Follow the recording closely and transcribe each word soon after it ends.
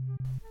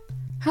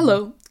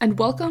Hello, and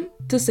welcome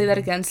to Say That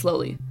Again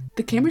Slowly,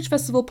 the Cambridge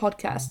Festival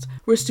podcast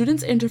where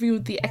students interview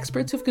the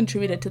experts who've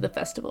contributed to the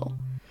festival.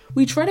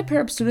 We try to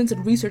pair up students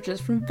and researchers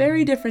from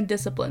very different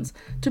disciplines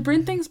to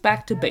bring things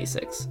back to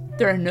basics.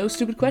 There are no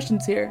stupid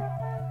questions here.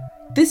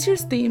 This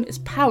year's theme is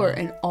power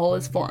in all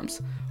its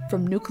forms,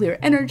 from nuclear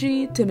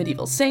energy to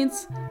medieval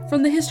saints,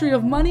 from the history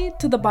of money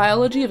to the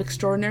biology of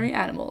extraordinary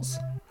animals.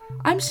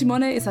 I'm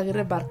Simone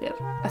Izaguirre Barker,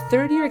 a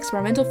third-year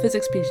experimental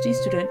physics PhD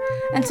student,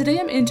 and today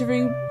I'm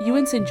interviewing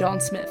Ewan St.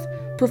 John Smith,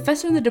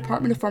 professor in the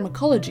Department of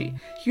Pharmacology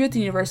here at the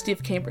University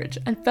of Cambridge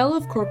and fellow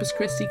of Corpus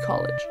Christi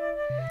College.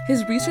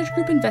 His research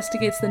group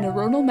investigates the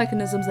neuronal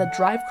mechanisms that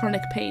drive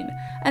chronic pain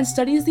and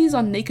studies these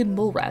on naked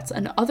mole rats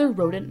and other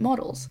rodent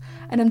models,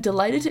 and I'm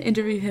delighted to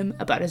interview him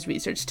about his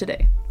research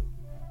today.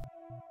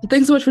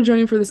 Thanks so much for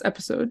joining for this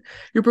episode.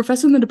 You're a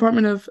professor in the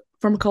Department of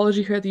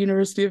Pharmacology here at the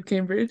University of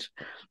Cambridge,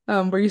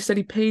 where you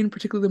study pain,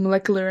 particularly the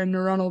molecular and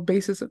neuronal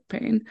basis of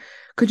pain.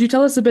 Could you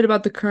tell us a bit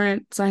about the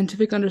current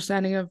scientific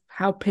understanding of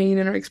how pain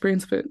and our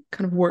experience of it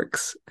kind of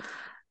works?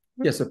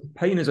 Yes, so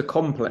pain is a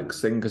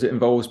complex thing because it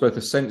involves both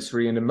a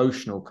sensory and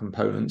emotional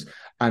component.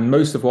 And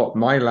most of what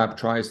my lab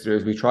tries to do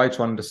is we try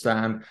to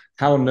understand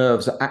how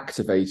nerves are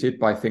activated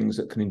by things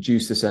that can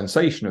induce the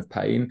sensation of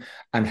pain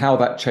and how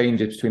that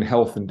changes between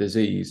health and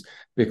disease.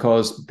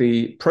 Because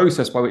the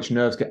process by which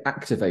nerves get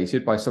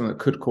activated by something that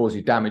could cause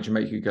you damage and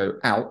make you go,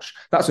 ouch,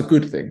 that's a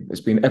good thing.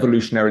 It's been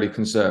evolutionarily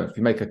conserved. If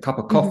you make a cup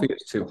of coffee,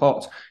 it's too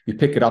hot, you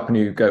pick it up and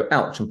you go,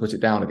 ouch, and put it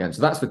down again.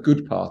 So that's the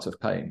good part of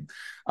pain.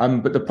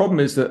 But the problem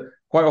is that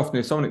quite often,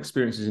 if someone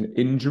experiences an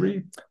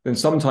injury, then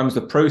sometimes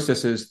the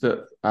processes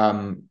that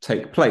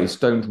take place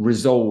don't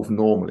resolve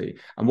normally.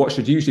 And what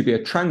should usually be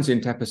a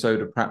transient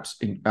episode of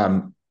perhaps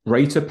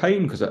greater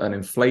pain, because an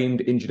inflamed,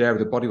 injured area of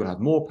the body will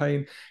have more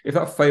pain. If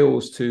that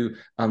fails to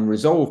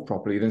resolve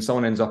properly, then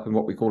someone ends up in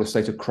what we call a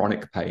state of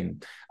chronic pain.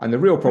 And the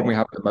real problem we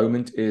have at the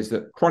moment is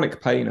that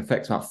chronic pain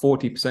affects about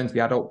 40% of the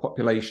adult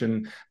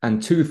population,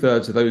 and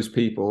 2/3 of those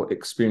people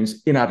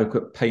experience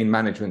inadequate pain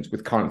management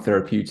with current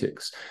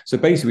therapeutics. So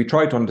basically, we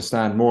try to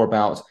understand more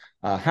about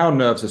how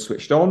nerves are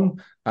switched on,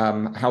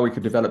 how we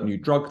could develop new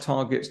drug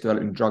targets,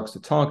 developing drugs to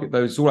target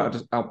those. It's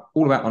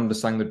all about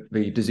understanding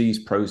the disease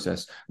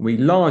process. We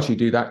largely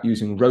do that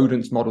using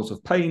rodents models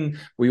of pain.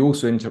 We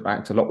also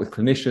interact a lot with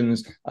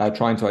clinicians,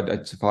 trying to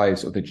identify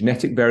sort of the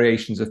genetic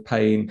variations of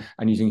pain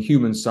and using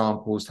human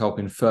samples to help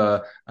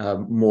infer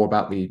more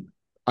about the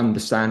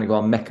understanding of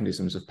our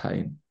mechanisms of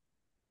pain.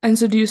 And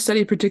so do you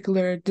study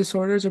particular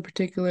disorders or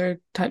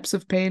particular types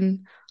of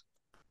pain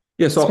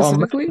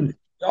specifically?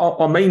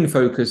 Our main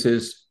focus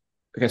is,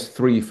 I guess,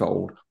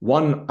 threefold.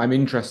 One, I'm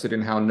interested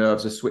in how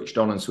nerves are switched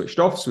on and switched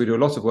off. So we do a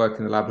lot of work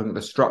in the lab looking at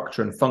the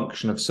structure and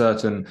function of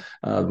certain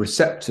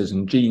receptors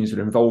and genes that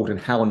are involved in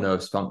how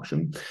nerves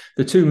function.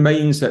 The two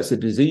main sets of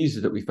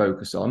diseases that we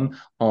focus on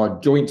are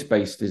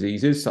joint-based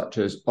diseases such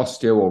as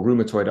osteo or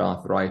rheumatoid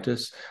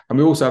arthritis. And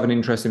we also have an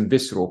interest in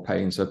visceral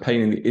pain, so pain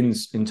in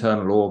the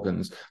internal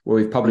organs, where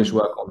we've published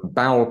work on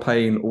bowel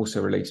pain, also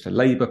related to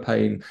labor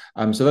pain.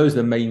 So those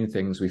are the main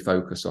things we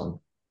focus on.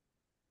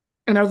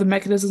 And are the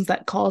mechanisms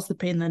that cause the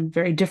pain then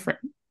very different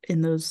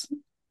in those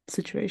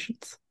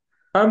situations?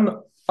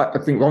 I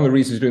think one of the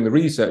reasons we're doing the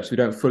research, we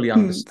don't fully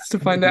understand. To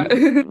find out.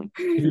 If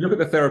you look at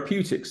the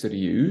therapeutics that are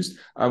used,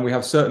 we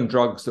have certain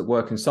drugs that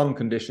work in some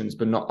conditions,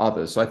 but not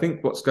others. So I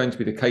think what's going to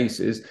be the case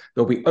is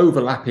there'll be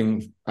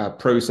overlapping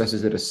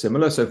processes that are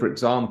similar. So for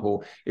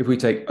example, if we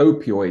take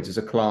opioids as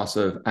a class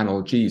of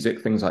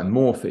analgesic, things like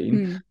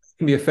morphine,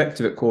 can be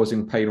effective at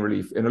causing pain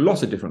relief in a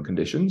lot of different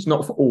conditions,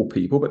 not for all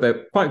people, but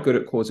they're quite good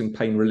at causing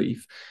pain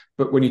relief.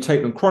 But when you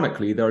take them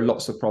chronically, there are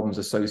lots of problems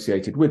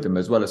associated with them,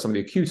 as well as some of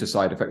the acuter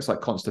side effects like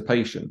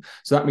constipation.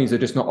 So that means they're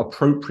just not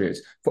appropriate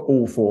for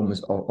all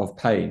forms of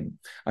pain.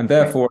 And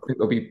therefore, I think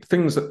there'll be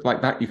things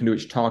like that you can do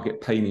which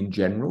target pain in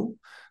general,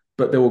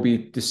 but there will be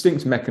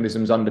distinct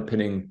mechanisms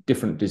underpinning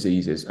different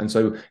diseases. And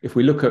so if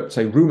we look at,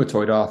 say,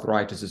 rheumatoid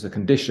arthritis as a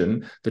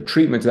condition, the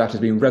treatment of that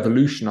has been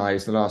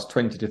revolutionized in the last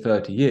 20 to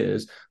 30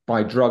 years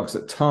by drugs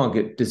that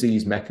target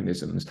disease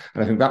mechanisms.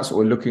 And I think that's what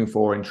we're looking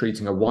for in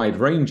treating a wide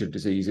range of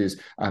diseases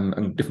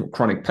and different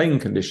chronic pain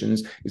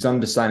conditions, is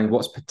understanding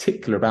what's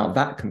particular about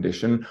that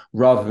condition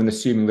rather than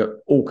assuming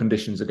that all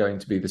conditions are going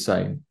to be the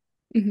same.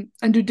 Mm-hmm.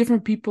 And do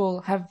different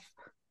people have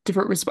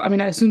different response? I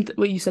mean, I assume that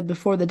what you said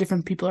before, that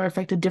different people are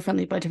affected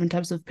differently by different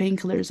types of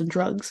painkillers and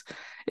drugs.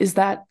 Is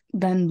that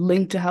then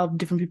linked to how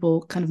different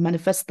people kind of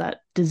manifest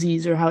that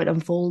disease or how it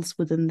unfolds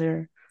within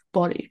their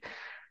body?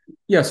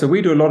 Yeah, so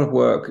we do a lot of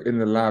work in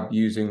the lab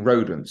using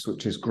rodents,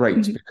 which is great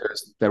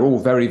because they're all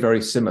very,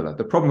 very similar.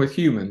 The problem with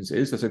humans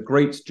is there's a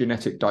great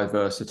genetic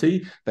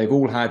diversity. They've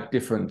all had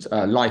different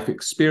life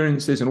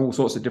experiences and all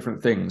sorts of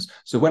different things.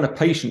 So when a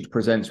patient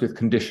presents with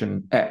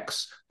condition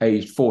X,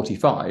 aged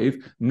 45,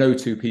 no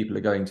two people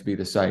are going to be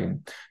the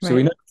same. So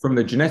we know from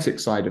the genetic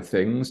side of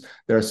things,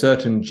 there are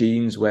certain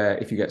genes where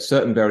if you get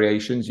certain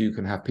variations, you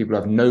can have people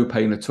who have no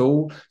pain at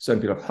all.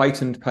 Certain people have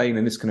heightened pain,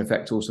 and this can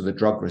affect also the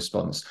drug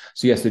response.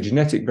 So yes, the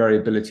genetic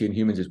variability in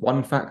humans is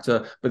one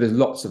factor, but there's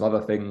lots of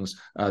other things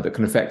that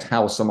can affect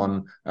how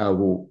someone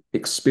will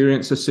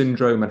experience a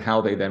syndrome and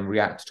how they then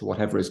react to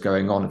whatever is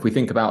going on. If we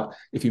think about,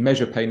 if you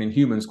measure pain in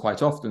humans,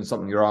 quite often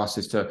something you're asked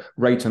is to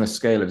rate on a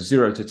scale of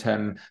 0 to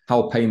 10,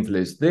 how painful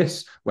is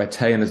this, where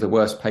 10 is the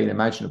worst pain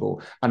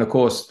imaginable. And of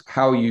course,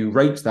 how you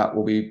rate that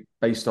will be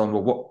based on,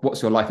 well,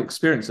 what's your life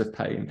experience of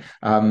pain?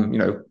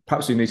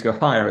 Perhaps you need to go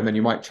higher, and then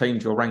you might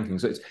change your ranking.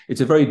 So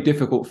it's a very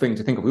difficult thing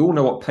to think of. We all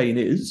know what pain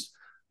is,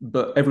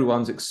 but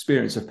everyone's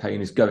experience of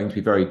pain is going to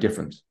be very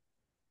different.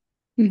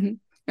 Mm-hmm.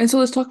 And so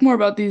let's talk more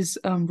about these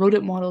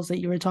rodent models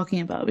that you were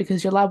talking about,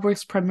 because your lab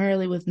works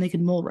primarily with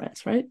naked mole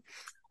rats, right?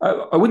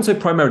 I wouldn't say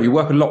primarily. We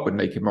work a lot with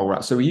naked mole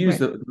rats. So we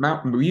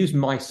use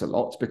mice a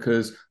lot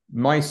because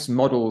mice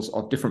models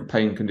of different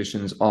pain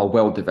conditions are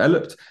well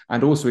developed.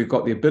 And also we've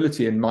got the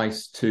ability in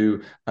mice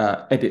to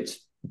edit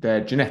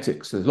their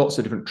genetics. So there's lots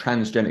of different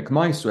transgenic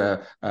mice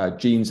where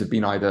genes have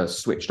been either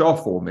switched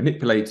off or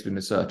manipulated in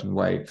a certain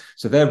way.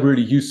 So they're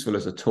really useful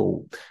as a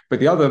tool. But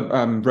the other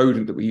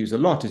rodent that we use a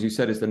lot, as you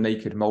said, is the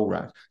naked mole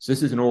rat. So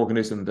this is an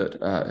organism that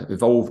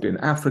evolved in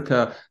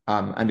Africa,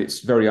 and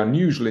it's very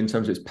unusual in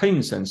terms of its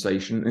pain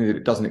sensation, in that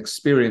it doesn't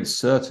experience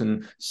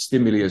certain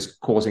stimuli as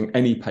causing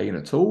any pain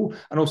at all,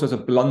 and also has a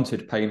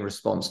blunted pain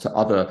response to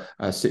other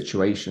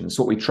situations.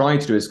 So what we try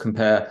to do is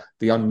compare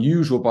the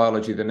unusual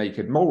biology of the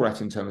naked mole rat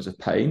in terms of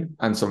pain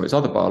and some of its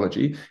other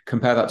biology,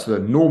 compare that to the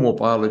normal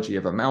biology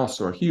of a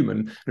mouse or a human.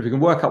 And if we can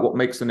work out what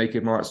makes the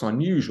naked mole rat so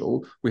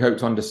unusual, we hope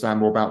to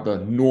understand more about the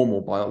normal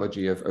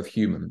biology of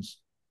humans.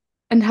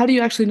 And how do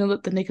you actually know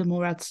that the naked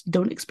mole rats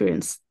don't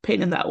experience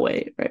pain in that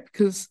way, right?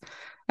 Because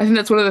I think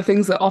that's one of the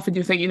things that often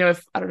you think,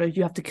 if, I don't know,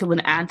 you have to kill an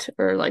ant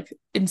or like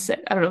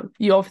insect, I don't know,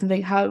 you often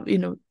think how,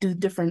 do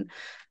different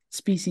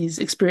species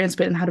experience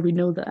pain, and how do we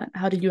know that?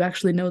 How do you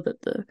actually know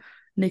that the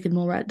naked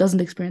mole rat doesn't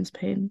experience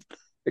pain?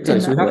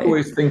 Exactly. So we have to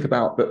always think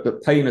about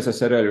that pain, as I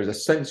said earlier, is a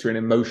sensory and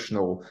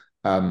emotional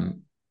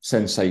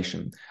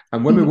sensation.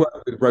 And when we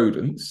work with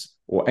rodents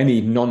or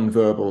any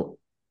non-verbal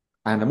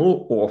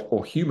animal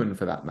or human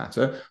for that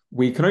matter,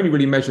 we can only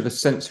really measure the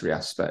sensory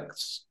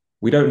aspects.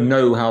 We don't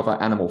know how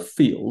that animal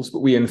feels, but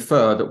we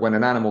infer that when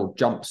an animal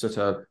jumps at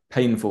a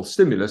painful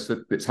stimulus,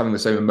 that it's having the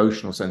same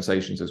emotional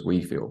sensations as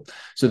we feel.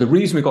 So the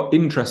reason we got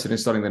interested in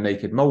studying the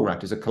naked mole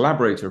rat is a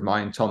collaborator of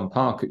mine, Tom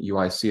Park at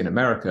UIC in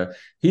America.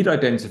 He'd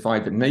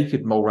identified that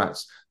naked mole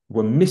rats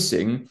were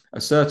missing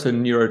a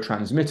certain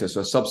neurotransmitter,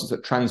 so a substance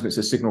that transmits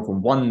a signal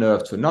from one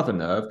nerve to another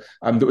nerve,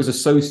 that was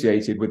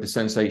associated with the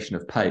sensation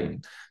of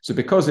pain. So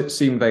because it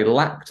seemed they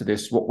lacked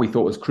this, what we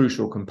thought was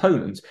crucial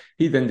component,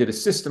 he then did a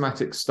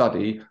systematic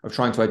study of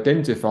trying to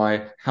identify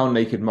how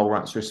naked mole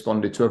rats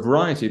responded to a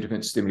variety of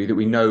different stimuli that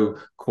we know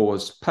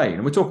cause pain.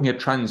 And we're talking here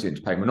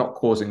transient pain. We're not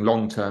causing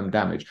long-term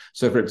damage.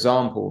 So for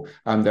example,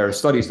 there are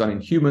studies done in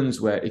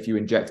humans where if you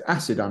inject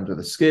acid under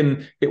the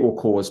skin, it will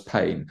cause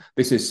pain.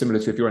 This is similar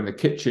to if you're in the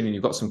kitchen and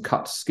you've got some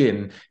cut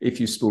skin, if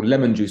you spill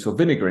lemon juice or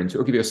vinegar into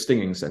it, it'll give you a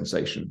stinging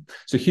sensation.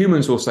 So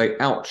humans will say,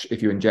 ouch,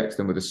 if you inject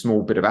them with a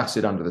small bit of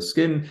acid under the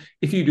skin.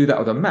 If you do that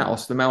with a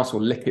mouse, the mouse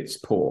will lick its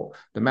paw.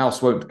 The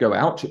mouse won't go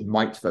ouch, it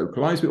might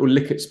vocalize, but it will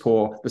lick its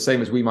paw the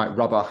same as we might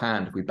rub our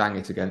hand if we bang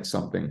it against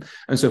something.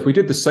 And so if we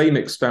did the same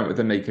experiment with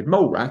the naked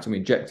mole rat and we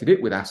injected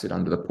it with acid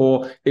under the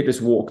paw, it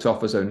just walked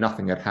off as though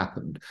nothing had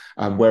happened.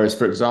 Whereas,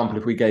 for example,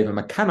 if we gave a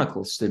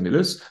mechanical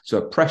stimulus, so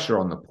a pressure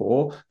on the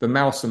paw, the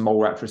mouse and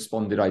mole rat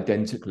responded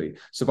identically.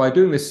 So by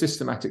doing this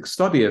systematic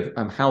study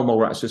of how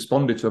mole rats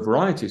responded to a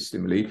variety of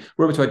stimuli,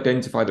 we're able to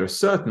identify there are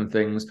certain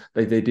things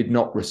that they did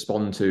not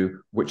respond to,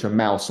 which a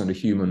mouse and a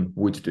human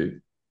would do.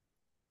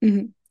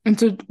 Mm-hmm. And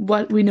so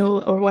what we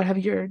know, or what have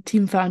your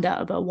team found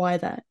out about why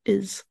that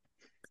is?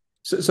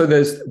 So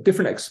there's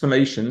different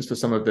explanations for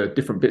some of the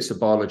different bits of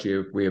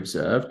biology we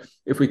observed.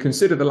 If we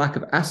consider the lack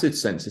of acid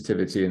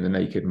sensitivity in the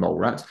naked mole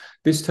rat,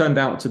 this turned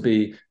out to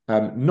be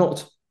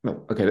not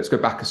No, okay, let's go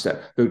back a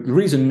step. The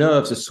reason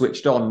nerves are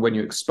switched on when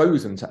you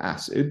expose them to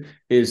acid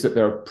is that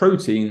there are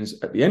proteins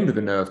at the end of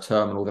the nerve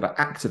terminal that are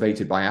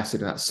activated by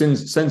acid, and that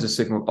sends a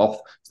signal off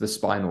to the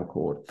spinal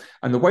cord.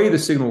 And the way the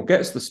signal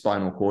gets to the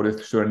spinal cord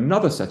is through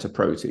another set of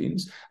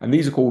proteins, and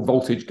these are called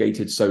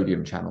voltage-gated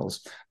sodium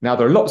channels. Now,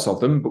 there are lots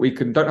of them, but we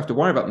don't have to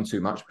worry about them too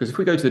much, because if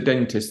we go to the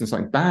dentist and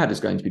something bad is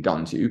going to be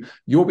done to you,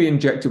 you'll be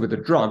injected with a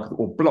drug that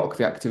will block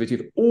the activity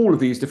of all of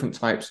these different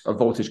types of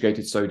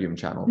voltage-gated sodium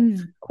channel.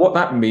 What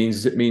that means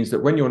is it means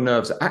that when your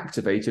nerves are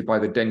activated by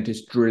the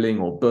dentist drilling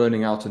or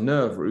burning out a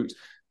nerve root,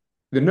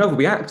 the nerve will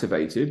be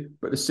activated,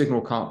 but the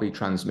signal can't be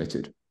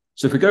transmitted.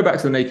 So if we go back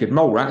to the naked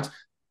mole rat,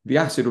 the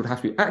acid would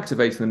have to be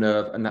activating the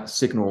nerve, and that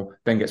signal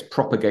then gets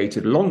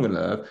propagated along the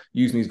nerve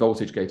using these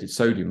voltage-gated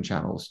sodium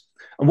channels.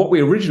 And what we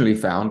originally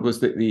found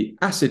was that the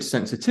acid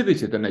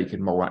sensitivity of the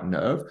naked mole rat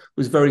nerve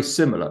was very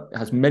similar. It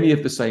has many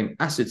of the same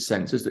acid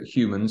sensors that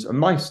humans and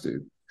mice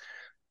do.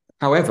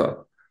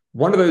 However,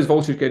 one of those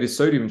voltage-gated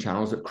sodium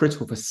channels that are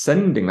critical for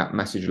sending that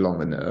message along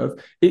the nerve,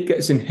 it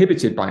gets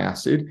inhibited by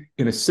acid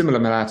in a similar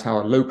manner to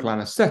how a local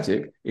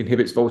anesthetic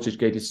inhibits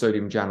voltage-gated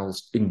sodium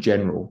channels in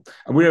general.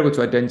 And we were able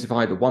to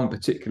identify the one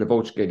particular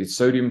voltage-gated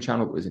sodium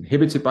channel that was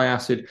inhibited by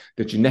acid,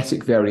 the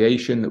genetic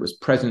variation that was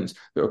present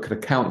that could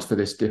account for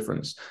this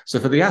difference. So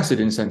for the acid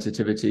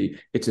insensitivity,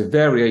 it's a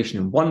variation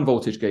in one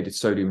voltage-gated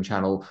sodium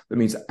channel that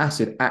means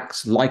acid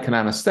acts like an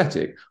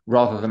anesthetic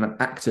rather than an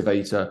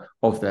activator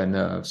of their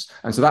nerves.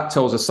 And so that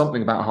tells us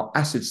something about how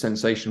acid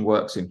sensation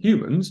works in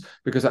humans,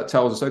 because that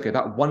tells us, okay,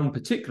 that one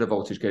particular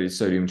voltage-gated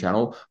sodium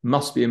channel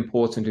must be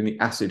important in the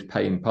acid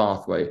pain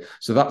pathway.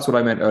 So that's what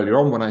I meant earlier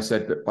on when I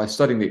said that by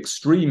studying the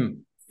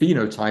extreme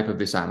phenotype of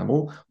this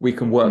animal, we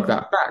can work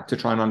that back to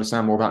try and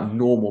understand more about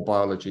normal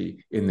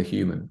biology in the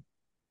human.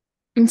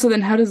 And so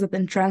then how does it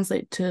then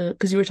translate to,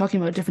 because you were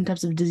talking about different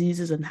types of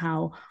diseases and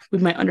how we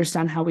might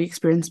understand how we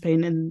experience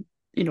pain and,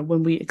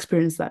 when we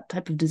experience that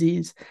type of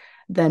disease,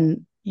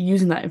 then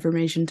using that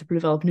information to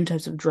develop new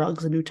types of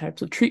drugs and new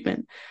types of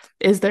treatment.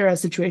 Is there a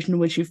situation in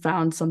which you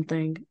found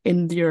something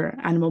in your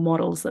animal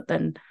models that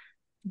then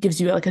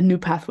gives you like a new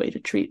pathway to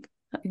treat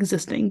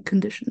existing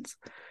conditions?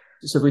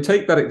 So if we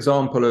take that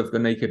example of the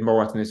naked mole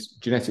rat and this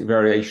genetic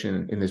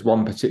variation in this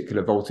one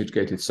particular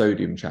voltage-gated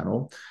sodium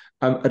channel,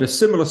 at a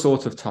similar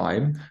sort of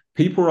time,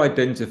 people are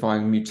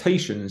identifying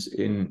mutations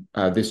in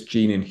this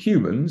gene in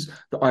humans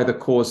that either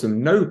cause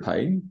them no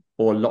pain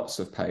or lots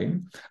of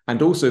pain.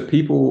 And also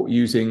people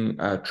using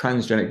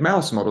transgenic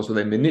mouse models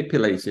where they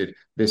manipulated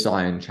this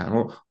ion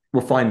channel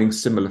were finding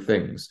similar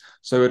things.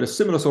 So at a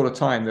similar sort of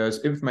time,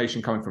 there's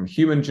information coming from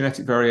human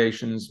genetic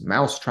variations,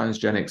 mouse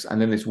transgenics, and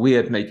then this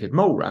weird naked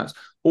mole rat,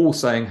 all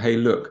saying, hey,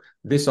 look,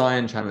 this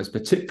ion channel is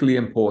particularly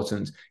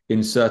important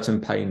in certain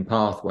pain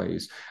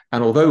pathways.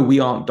 And although we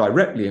aren't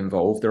directly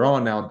involved, there are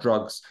now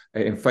drugs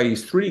in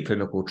phase 3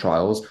 clinical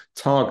trials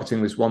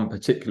targeting this one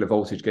particular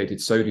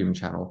voltage-gated sodium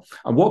channel.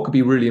 And what could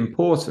be really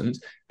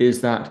important is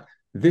that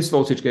this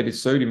voltage-gated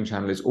sodium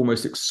channel is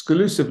almost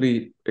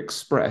exclusively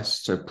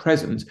expressed, so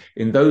present,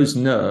 in those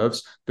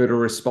nerves that are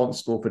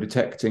responsible for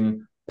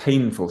detecting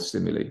painful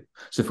stimuli.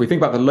 So if we think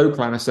about the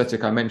local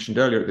anesthetic I mentioned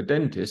earlier at the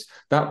dentist,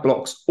 that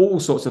blocks all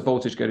sorts of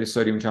voltage-gated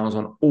sodium channels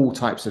on all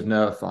types of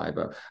nerve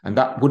fiber. And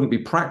that wouldn't be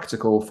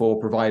practical for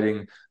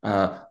providing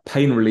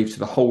pain relief to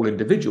the whole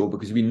individual,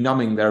 because you'd be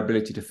numbing their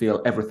ability to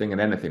feel everything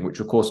and anything, which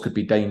of course could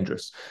be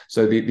dangerous.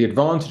 So the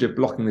advantage of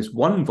blocking this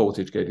one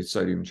voltage-gated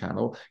sodium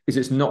channel is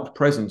it's not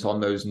present on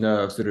those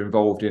nerves that are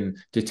involved in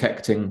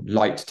detecting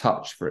light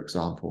touch, for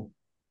example.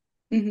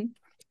 Mm-hmm.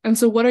 And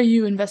so what are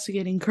you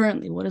investigating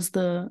currently? What is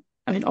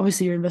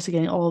obviously you're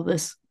investigating all of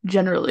this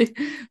generally,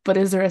 but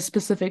is there a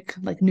specific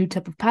like new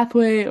type of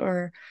pathway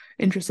or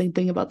interesting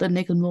thing about the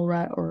naked mole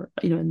rat or,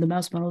 in the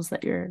mouse models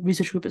that your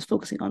research group is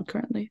focusing on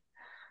currently?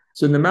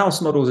 So in the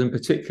mouse models in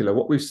particular,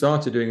 what we've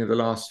started doing in the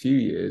last few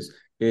years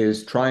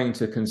is trying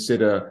to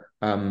consider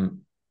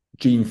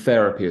gene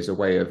therapy as a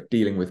way of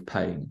dealing with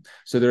pain.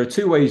 So there are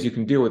two ways you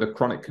can deal with a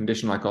chronic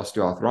condition like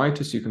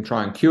osteoarthritis. You can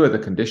try and cure the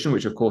condition,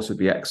 which of course would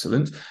be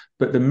excellent,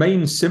 but the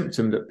main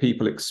symptom that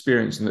people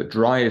experience in the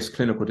driest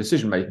clinical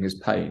decision-making is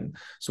pain.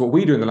 So what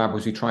we do in the lab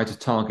is we try to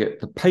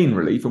target the pain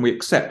relief, and we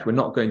accept we're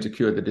not going to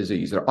cure the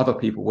disease. There are other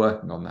people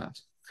working on that.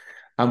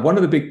 And one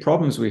of the big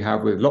problems we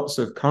have with lots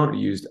of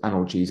currently used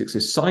analgesics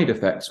is side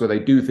effects where they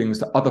do things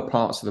to other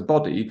parts of the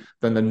body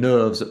than the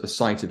nerves at the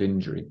site of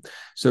injury.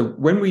 So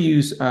when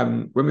we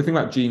think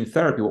about gene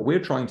therapy, what we're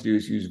trying to do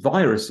is use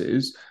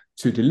viruses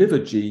to deliver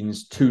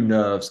genes to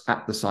nerves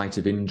at the site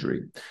of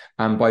injury.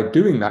 And by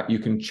doing that, you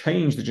can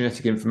change the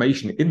genetic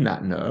information in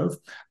that nerve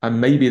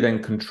and maybe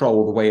then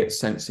control the way it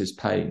senses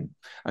pain.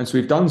 And so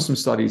we've done some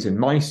studies in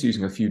mice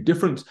using a few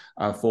different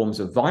forms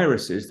of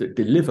viruses that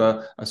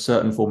deliver a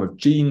certain form of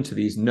gene to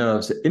these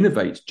nerves that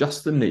innervate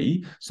just the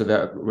knee, so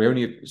that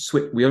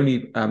we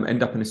only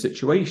end up in a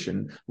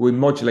situation where we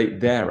modulate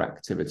their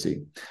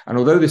activity. And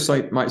although this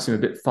might seem a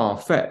bit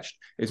far-fetched,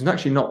 it's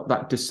actually not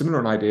that dissimilar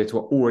an idea to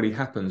what already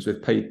happens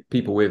with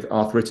people with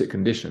arthritic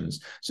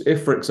conditions. So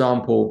if, for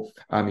example,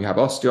 you have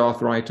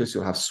osteoarthritis,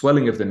 you'll have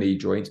swelling of the knee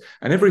joint,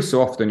 and every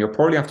so often you'll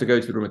probably have to go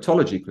to the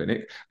rheumatology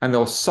clinic and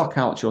they'll suck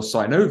out your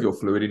synovial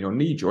fluid in your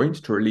knee joint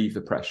to relieve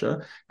the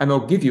pressure, and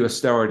they'll give you a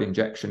steroid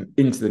injection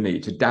into the knee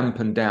to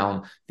dampen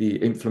down the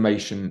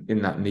inflammation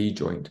in that knee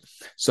joint.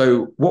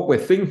 So what we're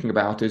thinking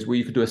about is, well,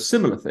 you could do a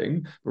similar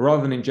thing, but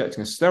rather than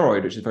injecting a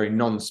steroid, which is very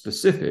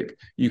non-specific,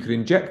 you could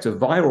inject a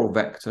viral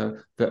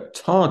vector that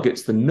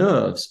targets the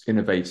nerves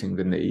innervating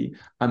the knee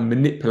and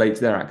manipulates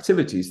their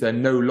activities. They're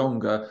no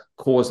longer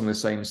causing the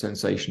same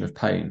sensation of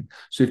pain.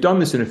 So we've done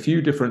this in a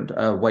few different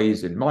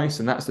ways in mice,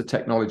 and that's the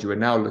technology we're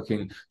now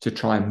looking to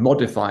try and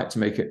modify it to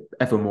make it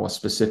ever more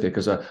specific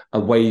as a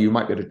way you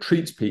might be able to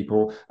treat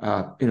people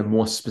in a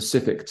more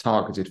specific,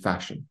 targeted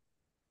fashion.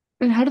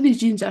 And how do these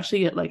genes actually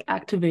get like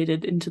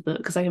activated into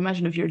because I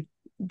imagine if you're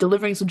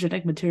delivering some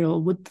genetic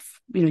material with,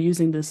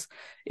 using this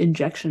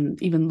injection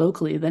even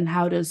locally, then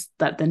how does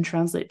that then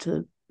translate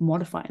to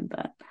modifying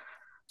that?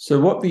 So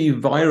what the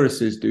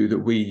viruses do that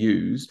we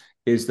use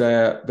is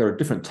there are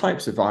different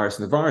types of virus,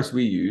 and the virus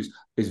we use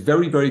is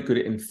very, very good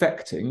at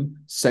infecting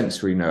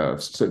sensory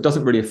nerves. So it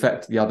doesn't really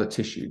affect the other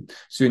tissue.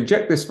 So you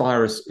inject this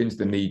virus into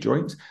the knee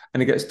joint,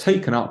 and it gets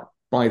taken up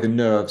by the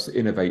nerves that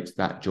innervate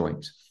that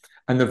joint.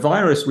 And the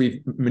virus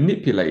we've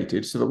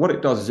manipulated so that what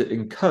it does is it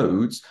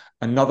encodes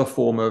another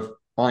form of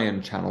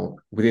ion channel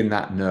within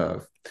that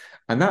nerve.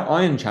 And that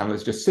ion channel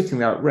is just sitting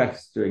there at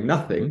rest doing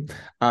nothing,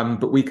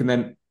 but we can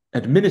then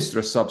administer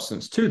a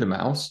substance to the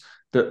mouse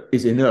that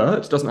is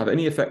inert, doesn't have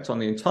any effect on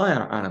the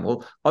entire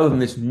animal, other than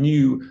this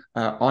new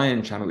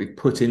ion channel we've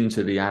put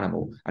into the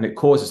animal, and it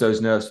causes those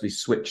nerves to be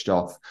switched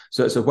off.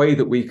 So it's a way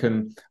that we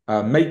can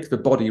make the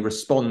body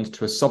respond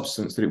to a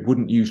substance that it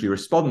wouldn't usually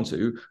respond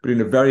to, but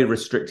in a very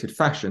restricted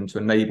fashion to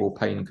enable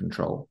pain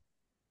control.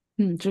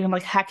 So you're kind of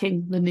like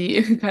hacking the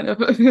knee, kind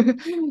of.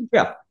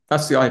 Yeah,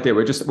 that's the idea.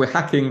 We're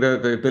hacking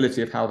the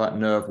ability of how that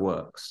nerve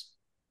works.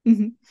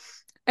 Mm-hmm.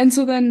 And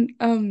so then,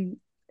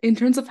 in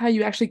terms of how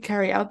you actually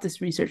carry out this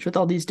research with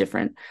all these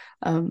different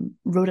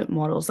rodent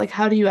models, like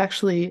how do you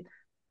actually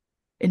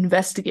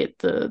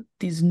investigate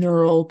these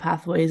neural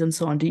pathways and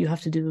so on? Do you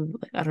have to do,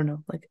 like, I don't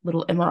know, like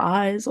little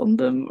MRIs on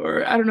them,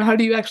 or I don't know, how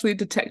do you actually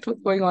detect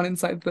what's going on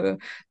inside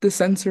the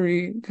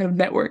sensory kind of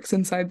networks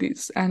inside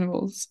these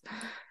animals?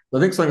 I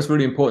think something that's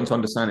really important to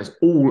understand is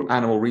all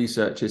animal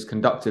research is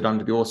conducted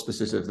under the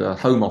auspices of the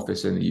Home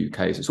Office in the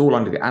UK. So it's all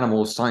under the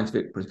Animal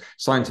Scientific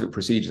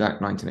Procedures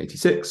Act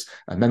 1986,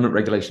 Amendment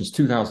Regulations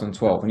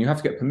 2012. And you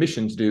have to get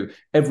permission to do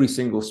every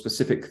single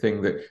specific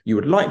thing that you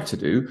would like to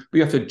do, but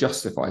you have to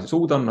justify it. It's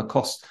all done on a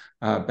cost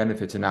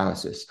benefit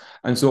analysis.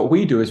 And so what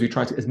we do is we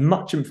try to get as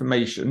much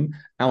information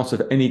out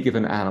of any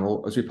given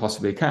animal as we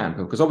possibly can,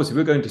 because obviously if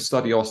we're going to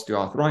study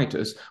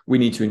osteoarthritis, we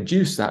need to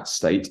induce that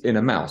state in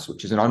a mouse,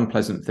 which is an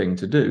unpleasant thing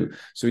to do.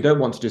 So we don't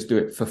want to just do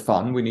it for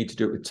fun. We need to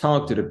do it with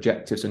targeted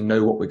objectives and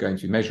know what we're going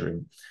to be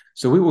measuring.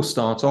 So we will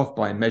start off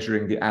by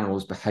measuring the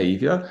animal's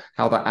behavior,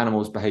 how that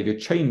animal's behavior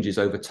changes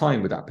over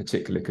time with that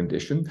particular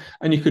condition.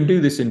 And you can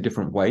do this in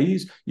different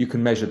ways. You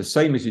can measure the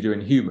same as you do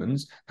in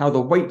humans, how the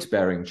weight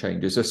bearing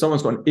changes. So if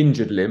someone's got an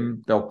injured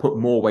limb, they'll put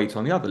more weight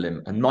on the other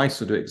limb, and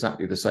mice will do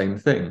exactly the same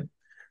thing.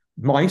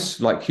 Mice,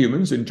 like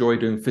humans, enjoy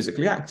doing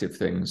physically active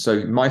things.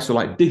 So mice are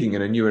like digging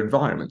in a new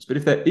environment. But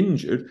if they're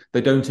injured, they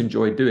don't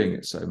enjoy doing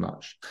it so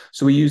much.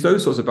 So we use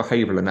those sorts of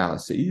behavioral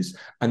analyses.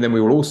 And then we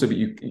will also,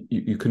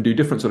 you can do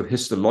different sort of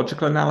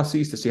histological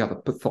analyses to see how the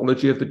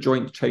pathology of the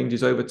joint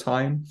changes over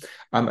time.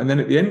 And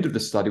then at the end of the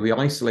study, we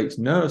isolate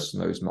nerves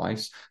from those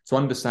mice to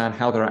understand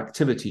how their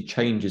activity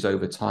changes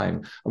over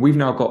time. And we've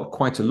now got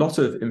quite a lot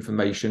of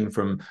information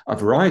from a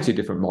variety of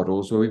different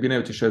models where we've been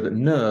able to show that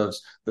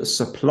nerves that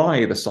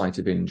supply the site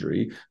of injury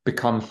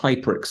become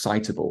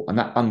hyperexcitable, and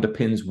that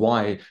underpins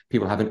why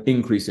people have an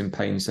increase in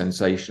pain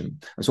sensation.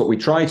 And so what we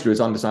try to do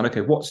is understand,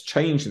 okay, what's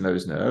changed in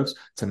those nerves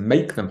to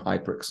make them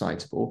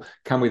hyperexcitable?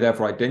 Can we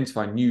therefore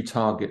identify new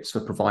targets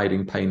for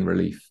providing pain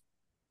relief?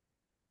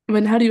 I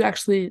mean, how do you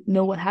actually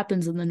know what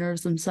happens in the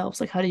nerves themselves?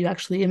 Like, how do you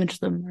actually image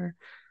them? Or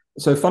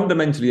so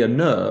fundamentally, a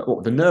nerve,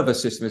 or the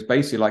nervous system, is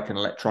basically like an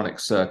electronic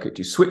circuit.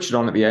 You switch it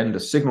on at the end, a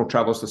signal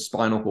travels to the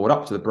spinal cord,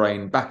 up to the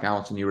brain, back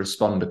out, and you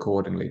respond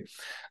accordingly.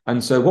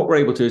 And so what we're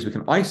able to do is we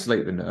can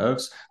isolate the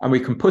nerves, and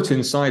we can put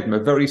inside them a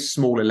very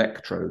small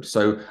electrode.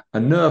 So a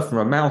nerve from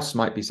a mouse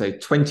might be, say,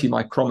 20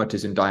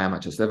 micrometers in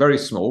diameter. So they're very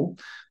small.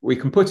 We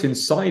can put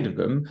inside of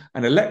them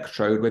an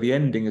electrode where the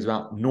ending is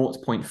about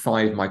 0.5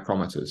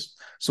 micrometers.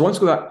 So once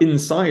we've got that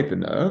inside the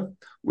nerve,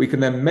 we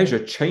can then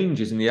measure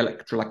changes in the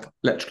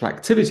electrical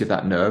activity of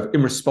that nerve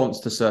in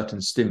response to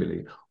certain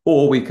stimuli.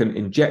 Or we can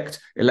inject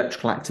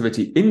electrical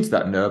activity into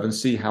that nerve and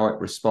see how it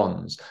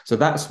responds. So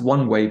that's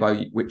one way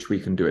by which we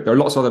can do it. There are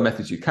lots of other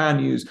methods you can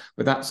use,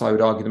 but that's, I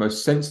would argue, the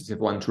most sensitive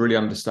one to really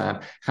understand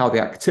how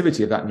the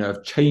activity of that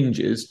nerve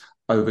changes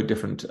over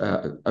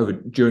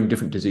during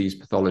different disease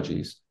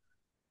pathologies.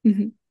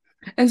 Mm-hmm.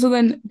 And so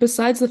then,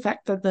 besides the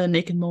fact that the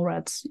naked mole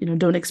rats,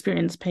 don't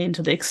experience pain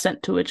to the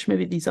extent to which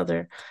maybe these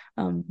other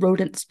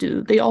rodents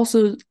do, they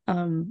also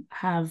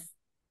have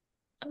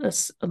a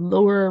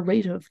lower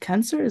rate of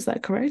cancer. Is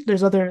that correct?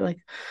 There's other like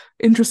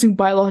interesting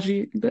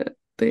biology that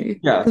they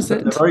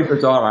present. They're very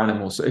bizarre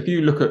animals. So if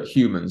you look at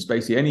humans,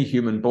 basically any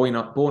human born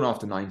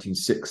after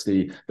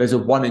 1960, there's a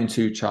 1 in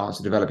 2 chance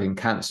of developing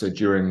cancer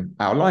during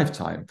our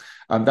lifetime.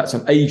 That's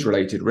an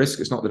age-related risk.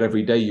 It's not that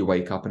every day you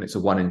wake up and it's a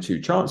 1 in 2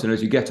 chance. And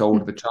as you get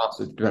older, the chance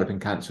of developing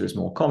cancer is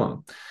more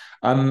common.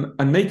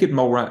 And naked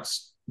mole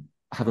rats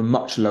have a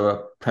much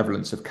lower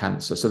prevalence of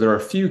cancer. So there are a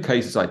few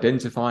cases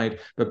identified,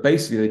 but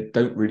basically they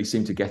don't really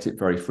seem to get it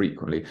very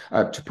frequently.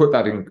 To put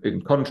that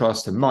in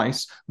contrast to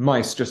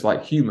mice, just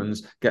like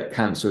humans, get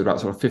cancer at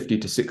about sort of 50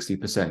 to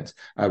 60%,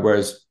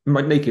 whereas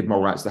naked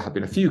mole rats, there have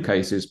been a few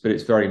cases, but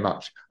it's very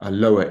much a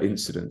lower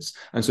incidence.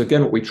 And so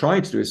again, what we try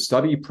to do is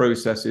study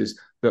processes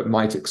that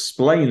might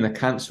explain the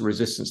cancer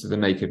resistance of the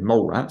naked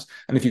mole rat.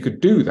 And if you could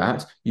do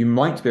that, you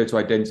might be able to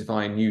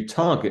identify new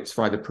targets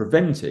for either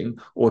preventing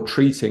or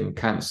treating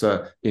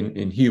cancer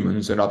in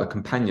humans and other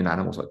companion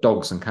animals like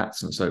dogs and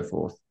cats and so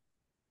forth.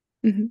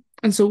 Mm-hmm.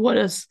 And so what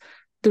has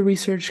the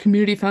research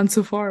community found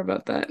so far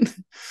about that?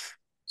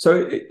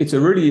 So it's a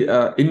really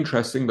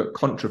interesting but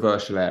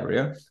controversial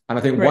area. And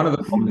I think one Right. of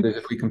the problems is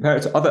if we compare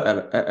it to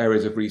other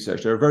areas of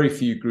research, there are very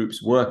few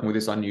groups working with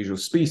this unusual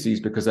species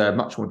because they're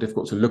much more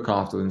difficult to look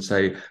after than,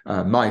 say,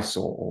 mice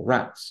or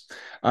rats.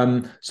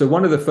 So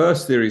one of the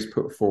first theories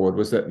put forward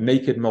was that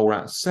naked mole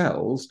rat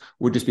cells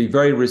would just be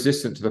very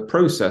resistant to the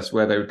process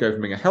where they would go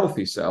from being a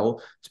healthy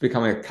cell to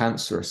becoming a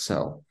cancerous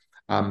cell.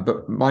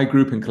 But my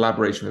group, in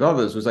collaboration with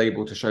others, was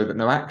able to show that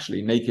no,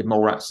 actually, naked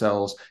mole rat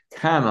cells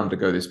can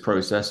undergo this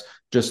process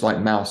just like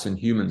mouse and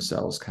human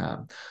cells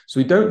can. So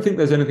we don't think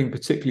there's anything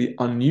particularly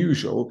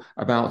unusual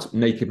about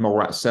naked mole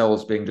rat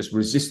cells being just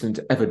resistant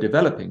to ever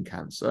developing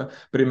cancer,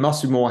 but it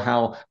must be more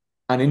how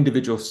an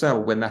individual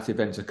cell, when that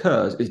event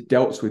occurs, is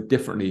dealt with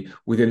differently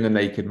within the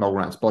naked mole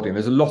rat's body. And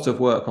there's a lot of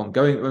work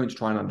ongoing at the moment to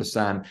try and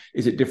understand,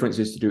 is it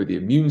differences to do with the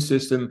immune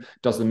system?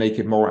 Does the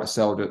naked mole rat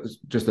cell,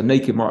 just the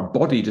naked mole rat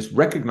body, just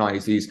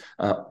recognize these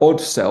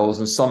odd cells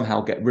and somehow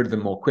get rid of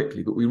them more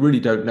quickly? But we really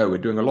don't know. We're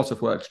doing a lot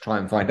of work to try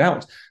and find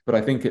out. But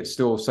I think it's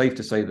still safe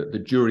to say that the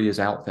jury is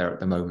out there at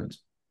the moment.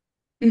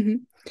 Mm-hmm.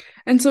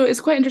 And so it's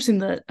quite interesting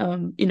that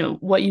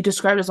what you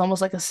described as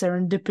almost like a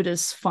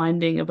serendipitous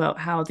finding about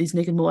how these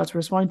naked moles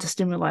responding to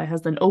stimuli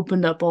has then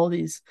opened up all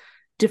these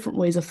different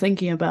ways of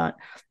thinking about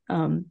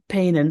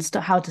pain and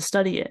how to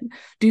study it.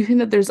 Do you think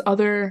that there's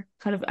other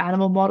kind of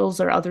animal models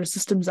or other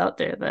systems out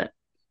there that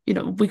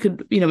we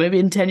could maybe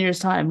in 10 years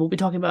time we'll be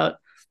talking about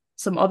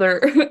some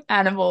other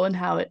animal and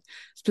how it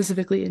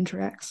specifically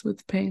interacts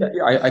with pain?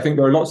 Yeah, I think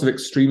there are lots of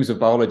extremes of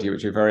biology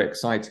which are very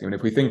exciting. And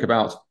if we think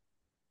about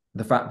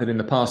the fact that in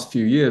the past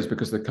few years,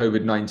 because of the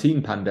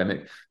COVID-19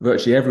 pandemic,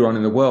 virtually everyone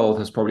in the world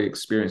has probably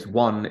experienced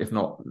one, if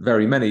not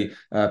very many,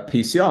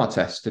 PCR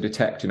tests to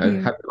detect, have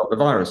you got the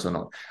virus or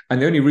not? And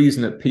the only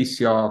reason that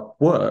PCR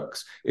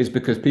works is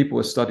because people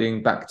were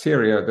studying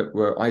bacteria that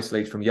were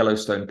isolated from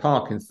Yellowstone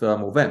Park in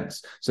thermal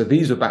vents. So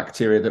these are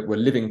bacteria that were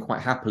living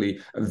quite happily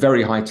at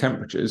very high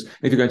temperatures.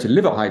 If you're going to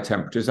live at high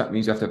temperatures, that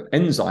means you have to have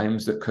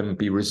enzymes that can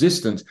be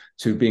resistant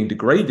to being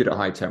degraded at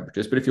high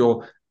temperatures. But if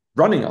you're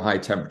running at high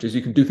temperatures,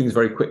 you can do things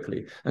very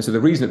quickly. And so the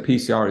reason that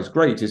PCR is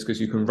great is because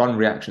you can run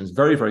reactions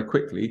very, very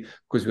quickly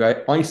because we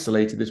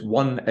isolated this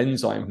one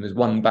enzyme from this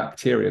one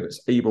bacteria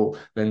that's able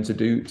then to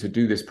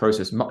do this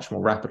process much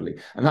more rapidly.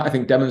 And that, I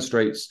think,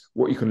 demonstrates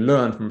what you can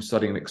learn from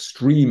studying an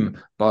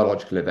extreme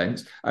biological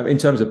event. In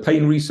terms of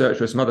pain research,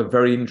 there are some other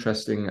very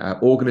interesting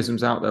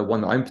organisms out there.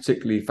 One that I'm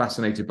particularly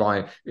fascinated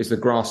by is the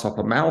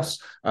grasshopper mouse,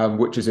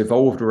 which has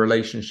evolved a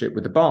relationship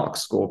with the bark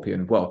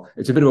scorpion. Well,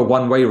 it's a bit of a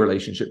one-way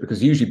relationship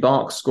because usually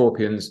bark scorpions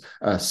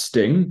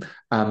sting,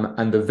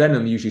 and the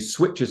venom usually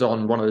switches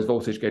on one of those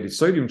voltage-gated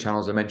sodium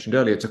channels I mentioned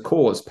earlier to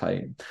cause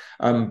pain.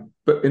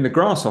 But in the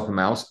grasshopper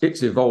mouse,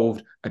 it's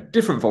evolved a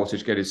different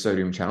voltage-gated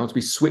sodium channel to be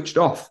switched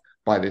off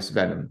by this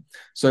venom.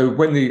 So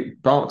when the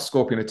bark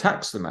scorpion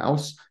attacks the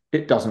mouse,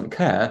 it doesn't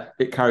care.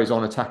 It carries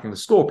on attacking the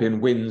scorpion,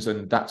 wins,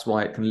 and that's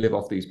why it can live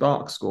off these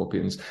bark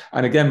scorpions.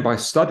 And again, by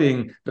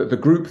studying the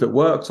group that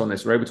works on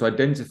this, we're able to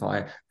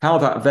identify how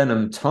that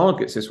venom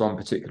targets this one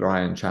particular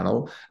ion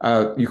channel.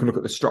 You can look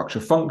at the structure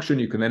function.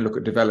 You can then look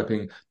at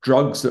developing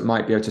drugs that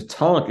might be able to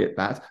target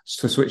that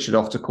to switch it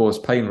off to cause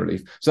pain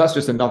relief. So that's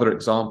just another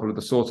example of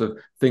the sort of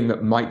thing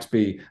that might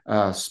be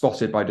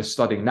spotted by just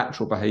studying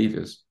natural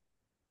behaviors.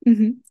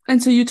 Mm-hmm.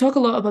 And so you talk a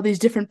lot about these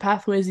different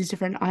pathways, these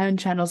different ion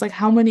channels. Like,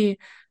 how many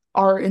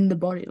are in the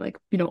body, like,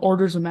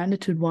 orders of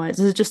magnitude wise?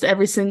 Is it just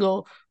every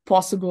single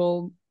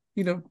possible,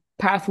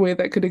 pathway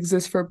that could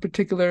exist for a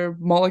particular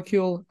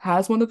molecule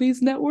has one of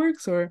these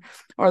networks, or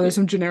are there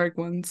some generic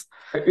ones?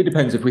 It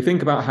depends. If we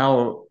think about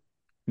how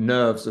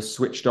nerves are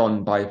switched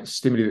on by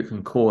stimuli that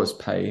can cause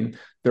pain,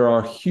 there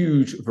are a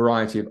huge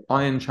variety of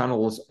ion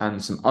channels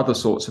and some other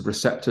sorts of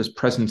receptors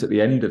present at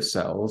the end of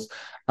cells.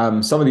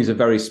 Some of these are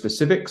very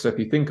specific. So if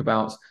you think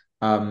about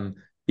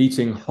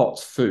eating hot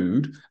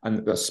food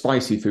and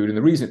spicy food, and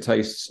the reason it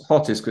tastes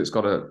hot is because it's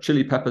got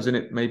chili peppers in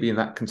it, maybe, and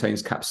that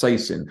contains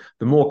capsaicin.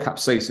 The more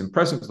capsaicin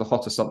present, the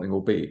hotter something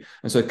will be.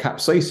 And so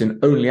capsaicin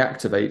only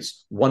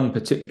activates one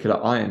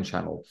particular ion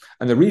channel.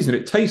 And the reason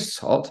it tastes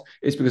hot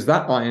is because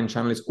that ion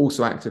channel is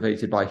also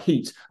activated by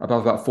heat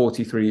above about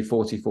 43,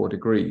 44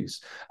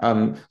 degrees.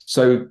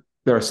 So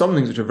there are some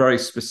things which are very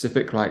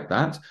specific like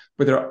that,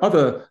 but there are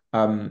other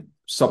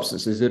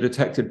substances that are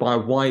detected by a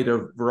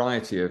wider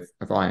variety of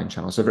ion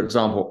channels. So, for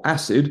example,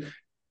 acid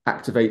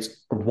activates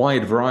a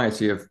wide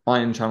variety of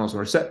ion channels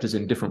and receptors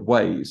in different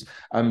ways.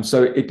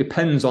 So it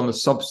depends on the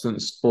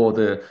substance or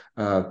the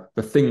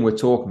thing we're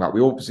talking about.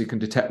 We obviously can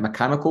detect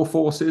mechanical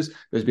forces.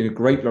 There's been a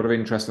great lot of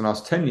interest in the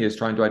last 10 years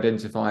trying to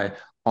identify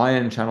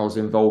ion channels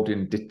involved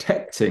in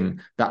detecting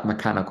that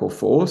mechanical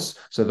force.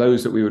 So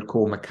those that we would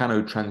call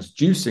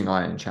mechanotransducing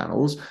ion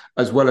channels,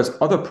 as well as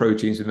other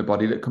proteins in the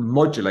body that can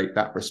modulate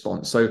that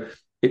response. So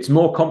it's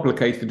more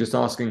complicated than just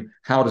asking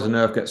how does a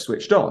nerve get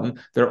switched on.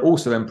 There are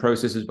also then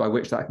processes by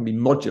which that can be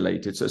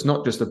modulated. So it's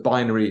not just a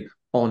binary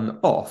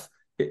on-off.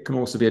 It can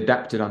also be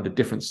adapted under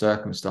different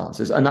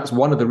circumstances. And that's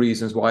one of the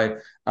reasons why,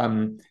 I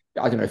don't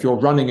know, if you're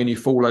running and you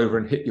fall over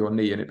and hit your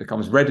knee and it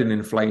becomes red and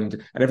inflamed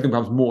and everything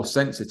becomes more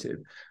sensitive,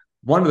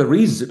 one of the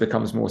reasons it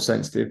becomes more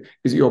sensitive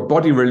is that your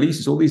body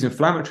releases all these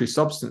inflammatory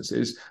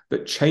substances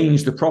that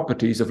change the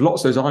properties of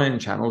lots of those ion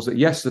channels that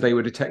yesterday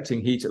were detecting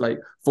heat at like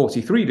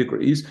 43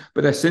 degrees,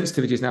 but their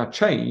sensitivity has now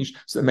changed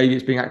so that maybe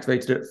it's being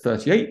activated at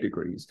 38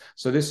 degrees.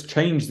 So this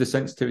changed the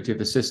sensitivity of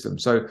the system.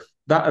 So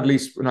that, at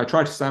least when I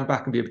try to stand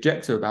back and be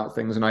objective about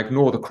things and I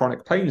ignore the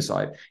chronic pain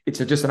side, it's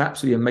just an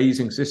absolutely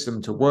amazing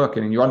system to work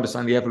in, and you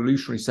understand the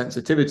evolutionary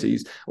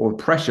sensitivities or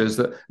pressures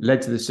that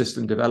led to the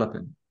system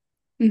developing.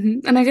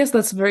 And I guess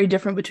that's very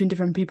different between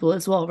different people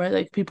as well, right?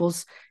 Like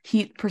people's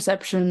heat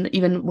perception,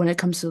 even when it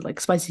comes to like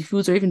spicy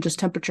foods or even just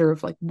temperature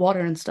of like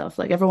water and stuff,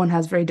 like everyone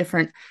has very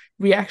different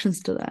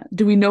reactions to that.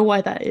 Do we know why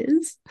that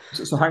is?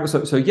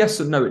 So yes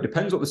and no. It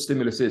depends what the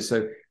stimulus is.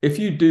 So if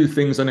you do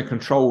things in a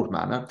controlled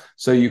manner,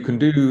 so you can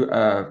do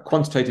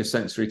quantitative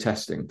sensory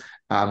testing,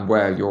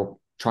 where you're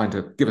trying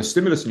to give a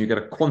stimulus and you get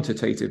a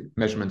quantitative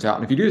measurement out.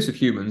 And if you do this with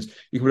humans,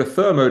 you can put a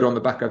thermode on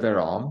the back of their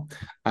arm,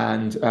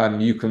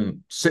 and you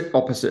can sit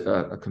opposite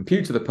a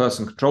computer. The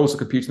person controls the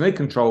computer, and they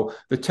control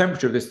the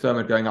temperature of this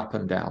thermode going up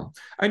and down.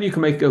 And you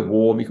can make it go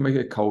warm, you can make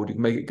it cold, you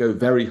can make it go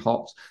very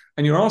hot.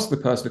 And you're asking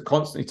the person to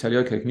constantly tell you,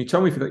 okay, can you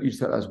tell me if you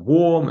set that as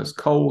warm, as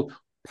cold,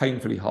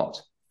 painfully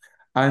hot?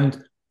 And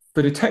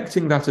for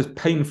detecting that as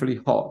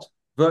painfully hot,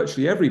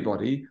 virtually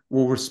everybody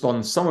will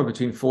respond somewhere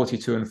between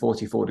 42 and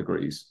 44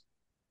 degrees.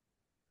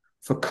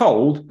 For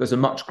cold, there's a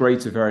much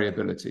greater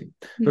variability.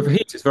 But for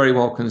heat, it's very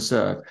well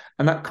conserved.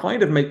 And that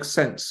kind of makes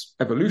sense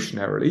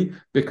evolutionarily,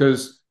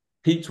 because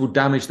heat will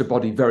damage the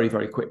body very,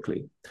 very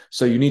quickly.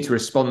 So you need to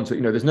respond to,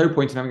 there's no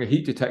point in having a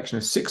heat detection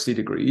of 60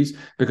 degrees,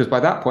 because by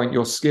that point,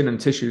 your skin and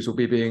tissues will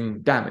be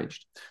being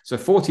damaged. So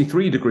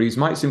 43 degrees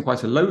might seem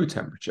quite a low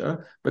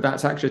temperature, but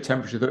that's actually a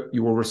temperature that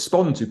you will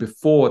respond to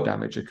before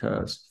damage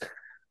occurs.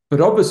 But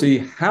obviously,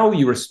 how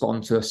you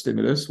respond to a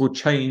stimulus will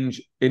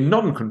change in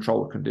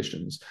non-controlled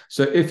conditions.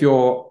 So if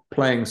you're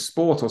playing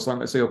sport or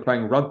something, let's say you're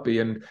playing rugby,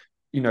 and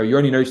you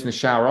only notice in the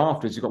shower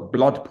afterwards you've got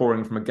blood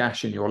pouring from a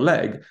gash in your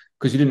leg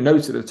because you didn't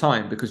notice at the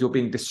time, because you're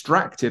being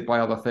distracted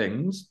by other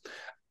things.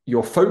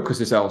 Your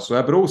focus is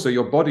elsewhere, but also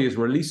your body is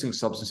releasing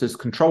substances to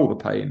control the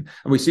pain.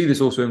 And we see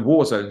this also in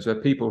war zones, where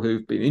people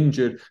who've been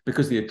injured,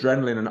 because the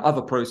adrenaline and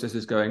other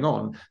processes going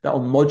on, that will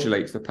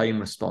modulate the pain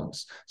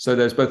response. So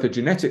there's both a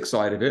genetic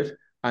side of it,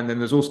 and then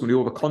there's also going to be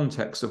all the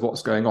context of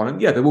what's going on.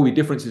 And yeah, there will be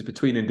differences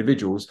between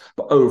individuals,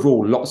 but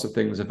overall, lots of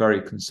things are very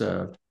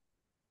conserved.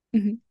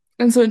 And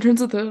so in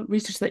terms of the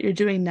research that you're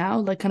doing now,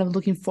 like kind of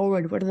looking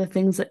forward, what are the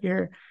things that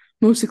you're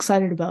most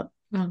excited about?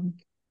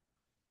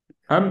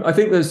 I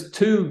think there's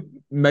two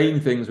main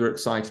things we're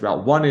excited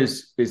about. One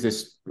is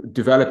this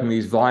developing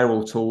these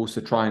viral tools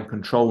to try and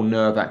control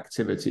nerve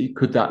activity.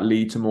 Could that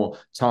lead to more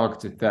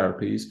targeted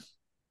therapies?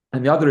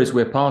 And the other is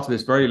we're part of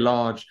this very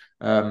large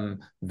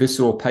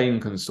visceral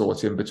pain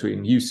consortium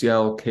between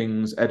UCL,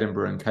 King's,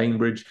 Edinburgh, and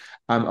Cambridge.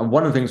 And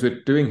one of the things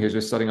we're doing here is we're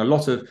studying a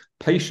lot of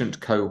patient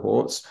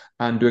cohorts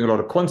and doing a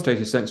lot of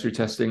quantitative sensory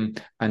testing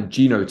and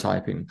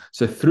genotyping.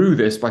 So through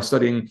this, by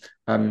studying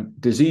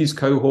disease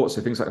cohorts,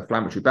 so things like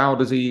inflammatory bowel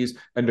disease,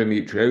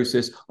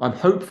 endometriosis, I'm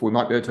hopeful we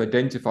might be able to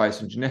identify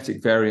some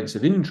genetic variants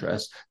of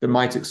interest that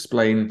might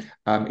explain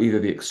either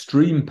the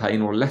extreme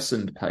pain or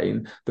lessened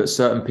pain that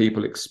certain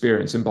people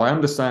experience. And by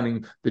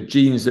understanding the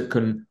genes that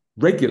can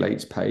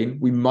regulate pain,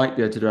 we might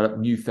be able to develop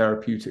new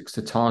therapeutics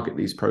to target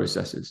these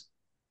processes.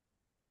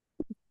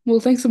 Well,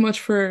 thanks so much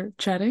for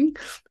chatting.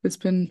 It's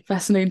been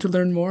fascinating to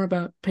learn more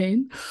about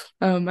pain.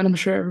 And I'm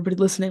sure everybody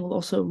listening will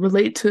also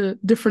relate to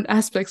different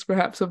aspects,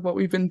 perhaps, of what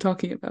we've been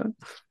talking about.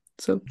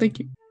 So thank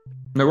you.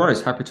 No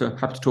worries. Happy to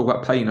talk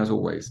about pain, as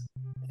always.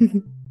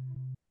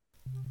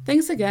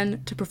 Thanks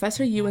again to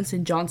Professor Ewan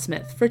St. John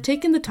Smith for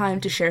taking the time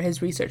to share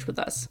his research with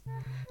us.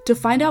 To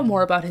find out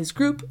more about his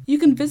group, you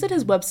can visit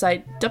his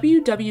website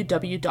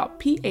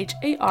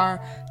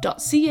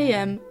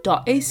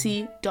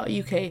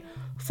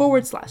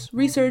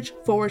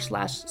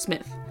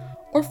www.phar.cam.ac.uk/research/Smith,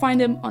 or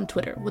find him on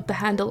Twitter with the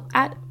handle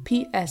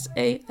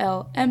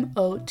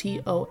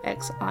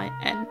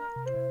 @PSALMOTOXIN.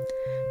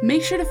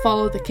 Make sure to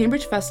follow the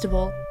Cambridge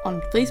Festival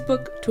on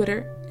Facebook,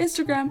 Twitter,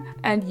 Instagram,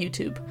 and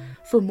YouTube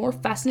for more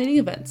fascinating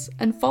events,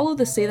 and follow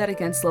the Say That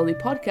Again Slowly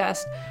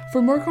podcast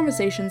for more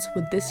conversations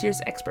with this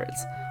year's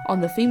experts on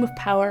the theme of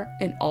power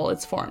in all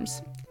its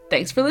forms.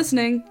 Thanks for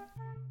listening!